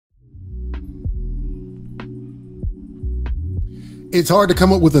It's hard to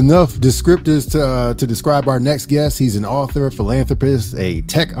come up with enough descriptors to describe our next guest. He's an author, philanthropist, a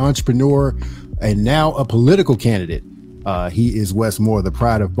tech entrepreneur, and now a political candidate. He is Wes Moore, the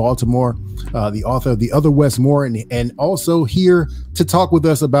pride of Baltimore, the author of The Other Wes Moore, and also here to talk with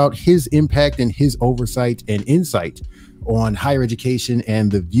us about his impact and his oversight and insight on higher education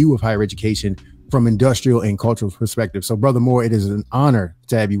and the view of higher education from industrial and cultural perspective. So, Brother Moore, it is an honor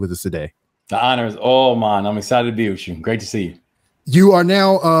to have you with us today. The honor is all mine. I'm excited to be with you. Great to see you. You are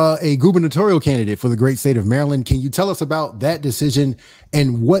now a gubernatorial candidate for the great state of Maryland. Can you tell us about that decision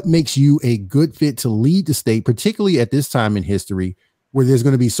and what makes you a good fit to lead the state, particularly at this time in history where there's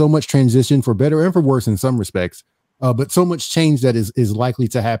going to be so much transition for better and for worse in some respects, but so much change that is likely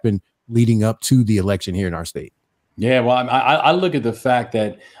to happen leading up to the election here in our state? Yeah, well, I look at the fact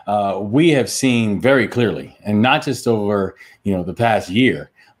that we have seen very clearly, and not just over the past year,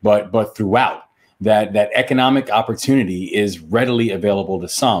 but throughout, that economic opportunity is readily available to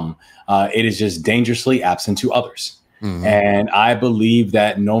some. It is just dangerously absent to others. Mm-hmm. And I believe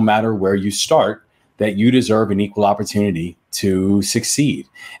that no matter where you start, that you deserve an equal opportunity to succeed.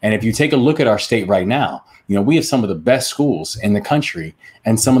 And if you take a look at our state right now, we have some of the best schools in the country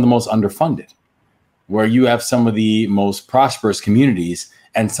and some of the most underfunded, where you have some of the most prosperous communities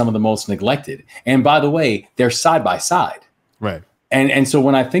and some of the most neglected. And by the way, they're side by side. Right. And so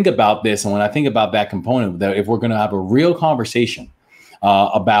when I think about this and when I think about that component, that if we're going to have a real conversation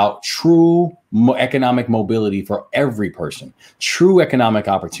about true economic mobility for every person, true economic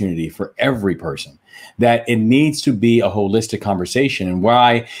opportunity for every person, that it needs to be a holistic conversation. And where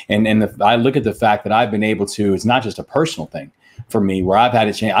I look at the fact that I've been able to, it's not just a personal thing for me, where I've had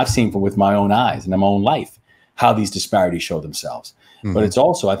a change, I've seen with my own eyes and in my own life how these disparities show themselves. Mm-hmm. But it's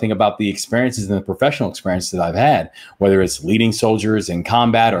also, I think about the experiences and the professional experiences that I've had, whether it's leading soldiers in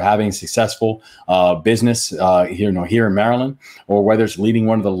combat or having a successful business here in Maryland, or whether it's leading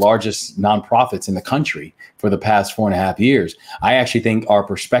one of the largest nonprofits in the country for the past 4.5 years. I actually think our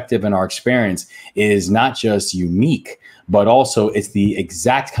perspective and our experience is not just unique, but also it's the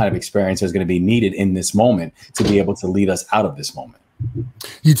exact kind of experience that's going to be needed in this moment to be able to lead us out of this moment.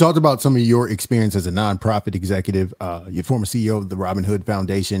 You talked about some of your experience as a nonprofit executive, your former CEO of the Robinhood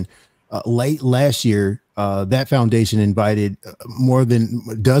Foundation. Late last year, that foundation invited more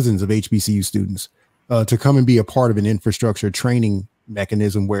than dozens of HBCU students to come and be a part of an infrastructure training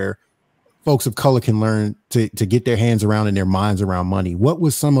mechanism where folks of color can learn to get their hands around and their minds around money. What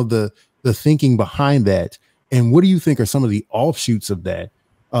was some of the thinking behind that? And what do you think are some of the offshoots of that?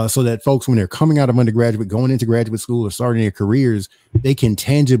 So that folks, when they're coming out of undergraduate, going into graduate school or starting their careers, they can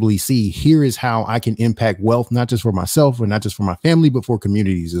tangibly see, here is how I can impact wealth, not just for myself or not just for my family, but for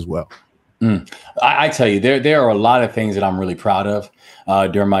communities as well. I tell you, there are a lot of things that I'm really proud of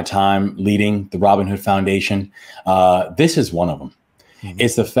during my time leading the Robinhood Foundation. This is one of them. Mm-hmm.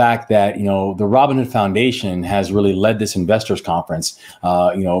 It's the fact that, the Robinhood Foundation has really led this investors conference,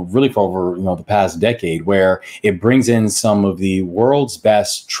 really for over, the past decade, where it brings in some of the world's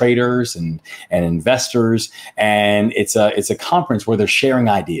best traders and investors. And it's a conference where they're sharing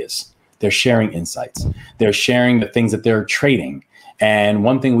ideas. They're sharing insights. They're sharing the things that they're trading. And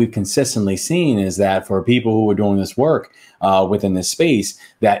one thing we've consistently seen is that for people who are doing this work within this space,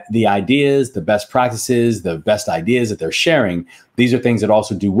 that the ideas, the best practices, the best ideas that they're sharing, these are things that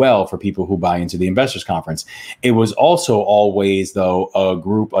also do well for people who buy into the investors conference. It was also always, though,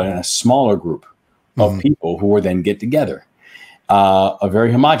 a smaller group of people who would then get together, a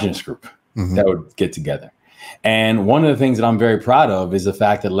very homogenous group that would get together. And one of the things that I'm very proud of is the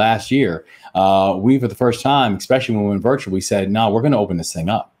fact that last year, we, for the first time, especially when we went virtual, we said, no, we're going to open this thing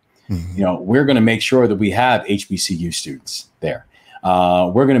up. We're going to make sure that we have HBCU students there.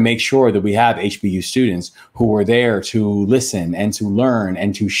 We're going to make sure that we have HBCU students who are there to listen and to learn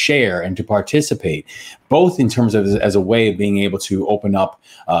and to share and to participate, both in terms of as a way of being able to open up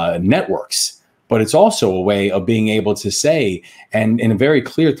networks, but it's also a way of being able to say, and in a very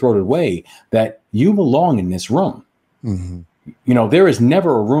clear-throated way, that you belong in this room. There is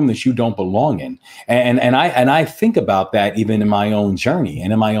never a room that you don't belong in. And I think about that even in my own journey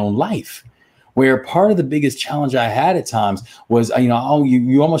and in my own life, where part of the biggest challenge I had at times was,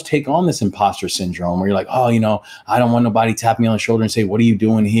 you almost take on this imposter syndrome where you're like, I don't want nobody tapping me on the shoulder and say, what are you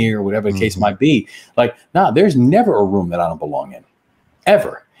doing here? Or whatever the case might be. Like, there's never a room that I don't belong in,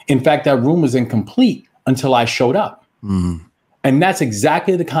 ever. In fact, that room was incomplete until I showed up. And that's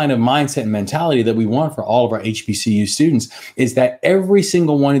exactly the kind of mindset and mentality that we want for all of our HBCU students, is that every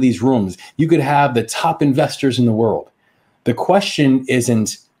single one of these rooms, you could have the top investors in the world. The question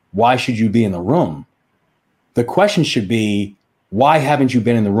isn't, why should you be in the room? The question should be, why haven't you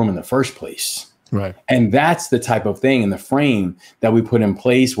been in the room in the first place? Right. And that's the type of thing and the frame that we put in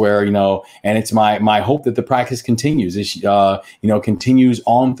place where, and it's my hope that the practice continues, continues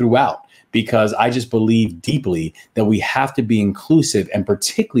on throughout, because I just believe deeply that we have to be inclusive, and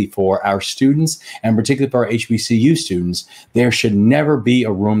particularly for our students and particularly for our HBCU students, there should never be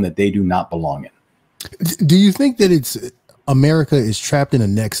a room that they do not belong in. Do you think that America is trapped in a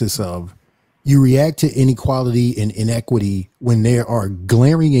nexus of you react to inequality and inequity when there are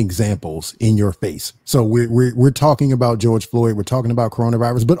glaring examples in your face? So we're talking about George Floyd, we're talking about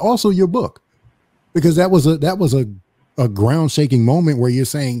coronavirus, but also your book, because that was a ground shaking moment where you're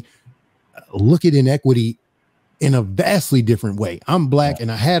saying, look at inequity in a vastly different way. I'm Black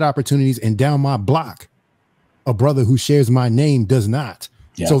and I had opportunities, and down my block, a brother who shares my name does not.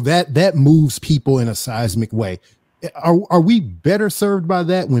 Yeah. So that moves people in a seismic way. Are we better served by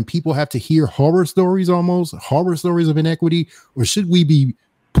that when people have to hear horror stories of inequity? Or should we be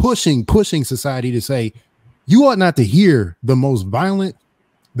pushing society to say, you ought not to hear the most violent,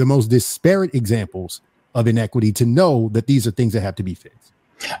 the most disparate examples of inequity to know that these are things that have to be fixed?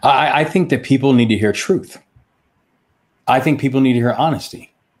 I think that people need to hear truth. I think people need to hear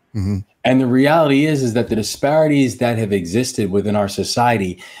honesty. Mm-hmm. And the reality is that the disparities that have existed within our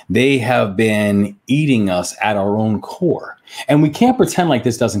society, they have been eating us at our own core. And we can't pretend like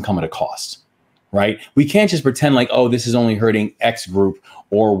this doesn't come at a cost, right? We can't just pretend like, oh, this is only hurting X group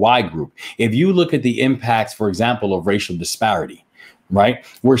or Y group. If you look at the impacts, for example, of racial disparity, right?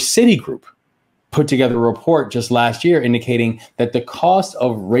 Where Citigroup put together a report just last year indicating that the cost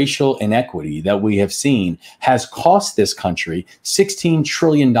of racial inequity that we have seen has cost this country $16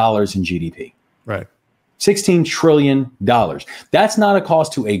 trillion in GDP. Right. $16 trillion. That's not a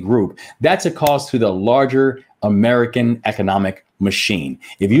cost to a group. That's a cost to the larger American economic machine.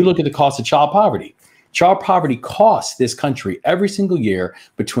 If you look at the cost of child poverty costs this country every single year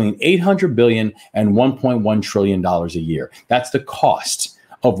between $800 billion and $1.1 trillion a year. That's the cost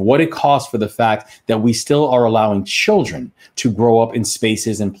of what it costs for the fact that we still are allowing children to grow up in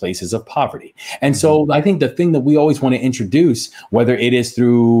spaces and places of poverty. And so I think the thing that we always want to introduce, whether it is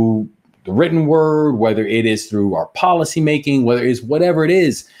through the written word, whether it is through our policy making, whether it is whatever it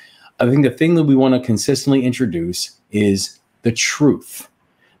is, I think the thing that we want to consistently introduce is the truth.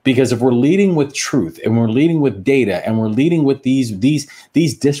 Because if we're leading with truth and we're leading with data and we're leading with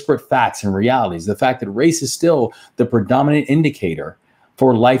these disparate facts and realities, the fact that race is still the predominant indicator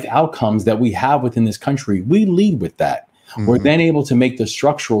for life outcomes that we have within this country, we lead with that. Mm-hmm. We're then able to make the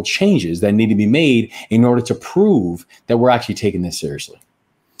structural changes that need to be made in order to prove that we're actually taking this seriously.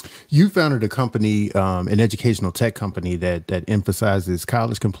 You founded a company, an educational tech company that emphasizes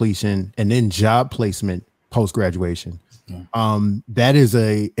college completion and then job placement post-graduation. Yeah. That is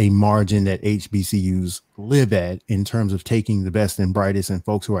a margin that HBCUs live at in terms of taking the best and brightest and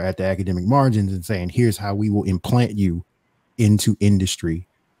folks who are at the academic margins and saying, here's how we will implant you into industry.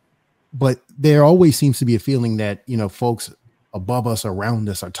 But there always seems to be a feeling that, folks above us, around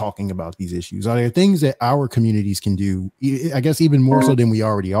us, are talking about these issues. Are there things that our communities can do, I guess even more so than we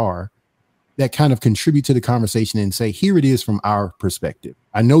already are, that kind of contribute to the conversation and say, here it is from our perspective?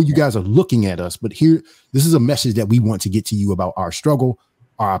 I know you guys are looking at us, but this is a message that we want to get to you about our struggle,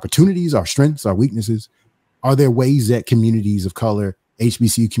 our opportunities, our strengths, our weaknesses. Are there ways that communities of color,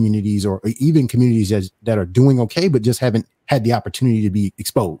 HBCU communities, or even communities that are doing okay, but just haven't had the opportunity to be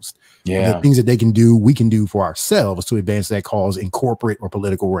exposed? Yeah. The things that we can do for ourselves to advance that cause in corporate or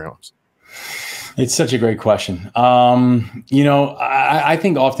political realms? It's such a great question. I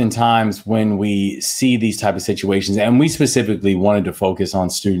think oftentimes when we see these type of situations, and we specifically wanted to focus on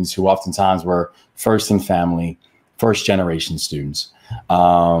students who oftentimes were first in family, first generation students.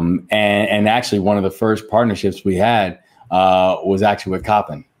 And actually one of the first partnerships we had was actually with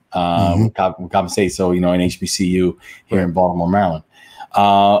Coppin, with Coppin State. So, in HBCU here in Baltimore, Maryland.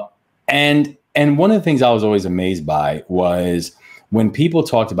 And one of the things I was always amazed by was when people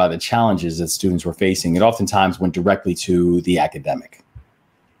talked about the challenges that students were facing, it oftentimes went directly to the academic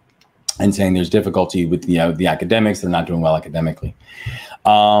and saying there's difficulty with the academics, they're not doing well academically.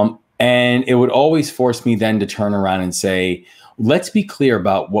 And it would always force me then to turn around and say, let's be clear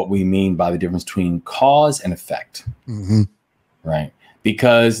about what we mean by the difference between cause and effect, right?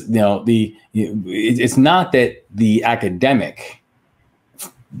 Because, it's not that the academic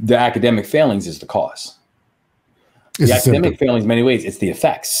failings is the cause. The academic failings, in many ways, it's the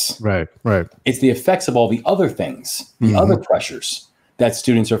effects. Right. It's the effects of all the other things, the other pressures that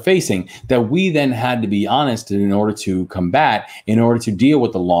students are facing that we then had to be honest in order to combat, in order to deal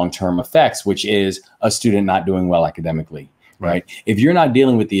with the long-term effects, which is a student not doing well academically, right? If you're not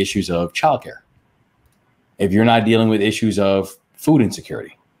dealing with the issues of childcare, if you're not dealing with issues of food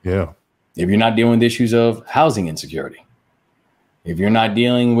insecurity, if you're not dealing with issues of housing insecurity, if you're not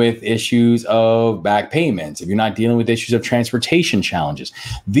dealing with issues of back payments, if you're not dealing with issues of transportation challenges,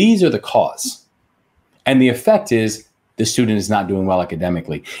 these are the cause. And the effect is the student is not doing well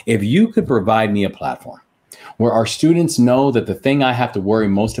academically. If you could provide me a platform where our students know that the thing I have to worry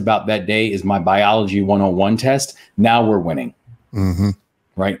most about that day is my biology 101 test, now we're winning.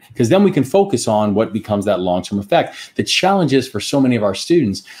 Right? Because then we can focus on what becomes that long-term effect. The challenge is for so many of our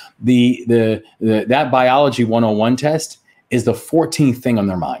students, that biology 101 test is the 14th thing on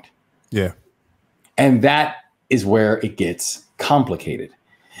their mind. Yeah. And that is where it gets complicated.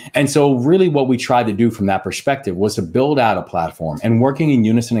 And so really what we tried to do from that perspective was to build out a platform and working in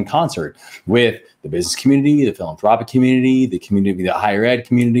unison and concert with the business community, the philanthropic community, the higher ed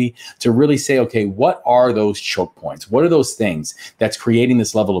community, to really say, okay, what are those choke points? What are those things that's creating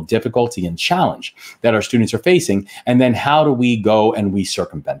this level of difficulty and challenge that our students are facing? And then how do we go and we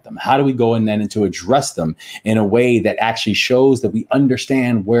circumvent them? How do we go and then to address them in a way that actually shows that we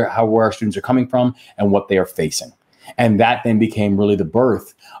understand where our students are coming from and what they are facing? And that then became really the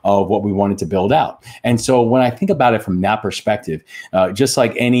birth of what we wanted to build out. And so when I think about it from that perspective, just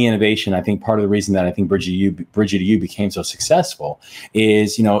like any innovation, I think part of the reason that I think Bridge2U became so successful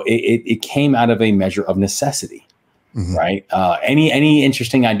is, it came out of a measure of necessity. Right? Any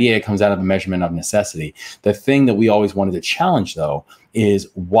interesting idea comes out of a measurement of necessity. The thing that we always wanted to challenge, though, is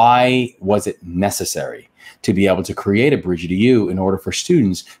why was it necessary to be able to create a Bridge2U in order for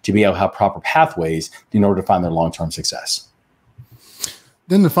students to be able to have proper pathways in order to find their long-term success?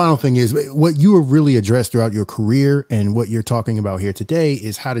 Then the final thing is what you have really addressed throughout your career, and what you're talking about here today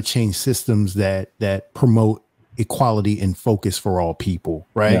is how to change systems that promote equality and focus for all people.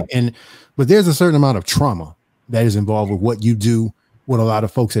 Right. Yeah. But there's a certain amount of trauma that is involved with what you do, what a lot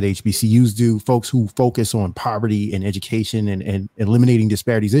of folks at HBCUs do, folks who focus on poverty and education and eliminating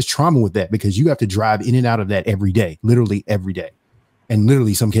disparities. There's trauma with that because you have to drive in and out of that every day, literally every day. And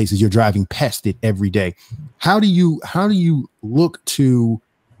literally some cases you're driving past it every day. How do you look to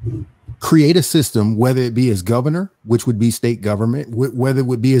create a system, whether it be as governor, which would be state government, whether it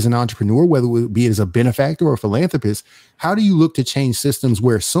would be as an entrepreneur, whether it would be as a benefactor or a philanthropist? How do you look to change systems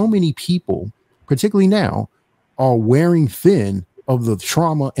where so many people, particularly now, are wearing thin of the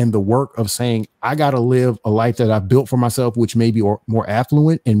trauma and the work of saying, I got to live a life that I've built for myself, which may be more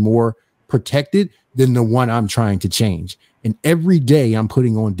affluent and more protected than the one I'm trying to change? And every day I'm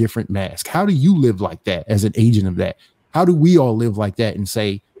putting on different masks. How do you live like that as an agent of that? How do we all live like that and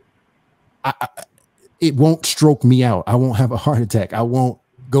say, it won't stroke me out. I won't have a heart attack. I won't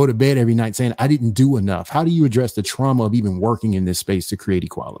go to bed every night saying I didn't do enough. How do you address the trauma of even working in this space to create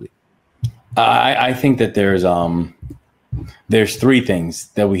equality? I think that there's three things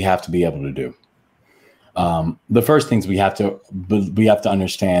that we have to be able to do. The first thing is we have to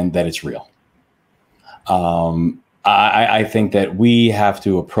understand that it's real. I think that we have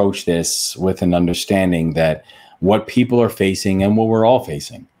to approach this with an understanding that what people are facing and what we're all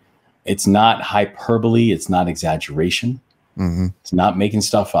facing, it's not hyperbole. It's not exaggeration. It's not making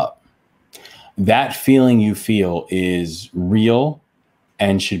stuff up. That feeling you feel is real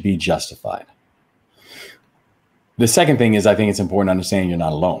and should be justified. The second thing is I think it's important to understand you're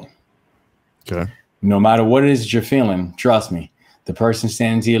not alone. Okay. No matter what it is that you're feeling, trust me, the person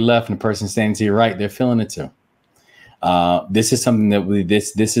standing to your left and the person standing to your right, they're feeling it too. This is something that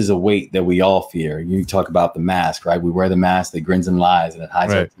this is a weight that we all fear. You talk about the mask, right? We wear the mask that grins and lies and it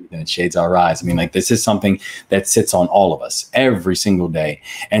hides our teeth and it shades our eyes. I mean, like, this is something that sits on all of us every single day.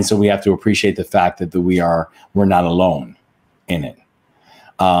 And so we have to appreciate the fact that we're not alone in it.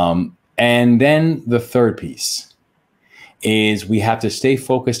 And then the third piece is we have to stay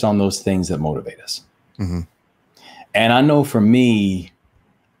focused on those things that motivate us. And I know for me,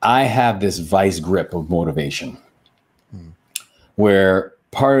 I have this vice grip of motivation, where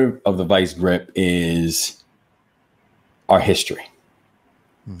part of the vice grip is our history,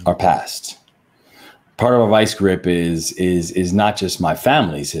 our past. Part of our vice grip is not just my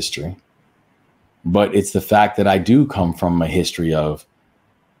family's history, but it's the fact that I do come from a history of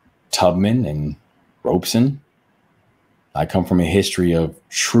Tubman and Robeson. I come from a history of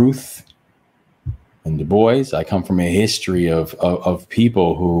Truth and Du Bois. I come from a history of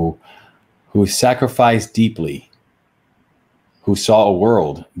people who sacrificed deeply, who saw a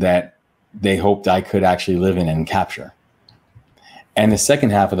world that they hoped I could actually live in and capture. And the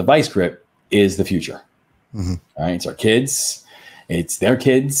second half of the vice grip is the future. All right, it's our kids, it's their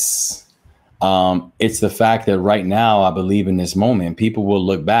kids. It's the fact that right now, I believe in this moment, people will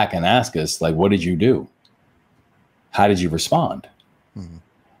look back and ask us, like, what did you do? How did you respond?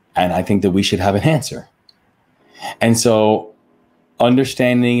 And I think that we should have an answer. And so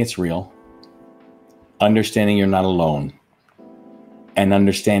understanding it's real, understanding you're not alone, and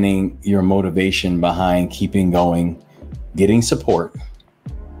understanding your motivation behind keeping going, getting support,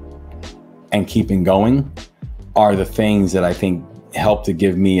 and keeping going are the things that I think help to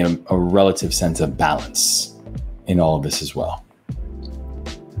give me a relative sense of balance in all of this as well.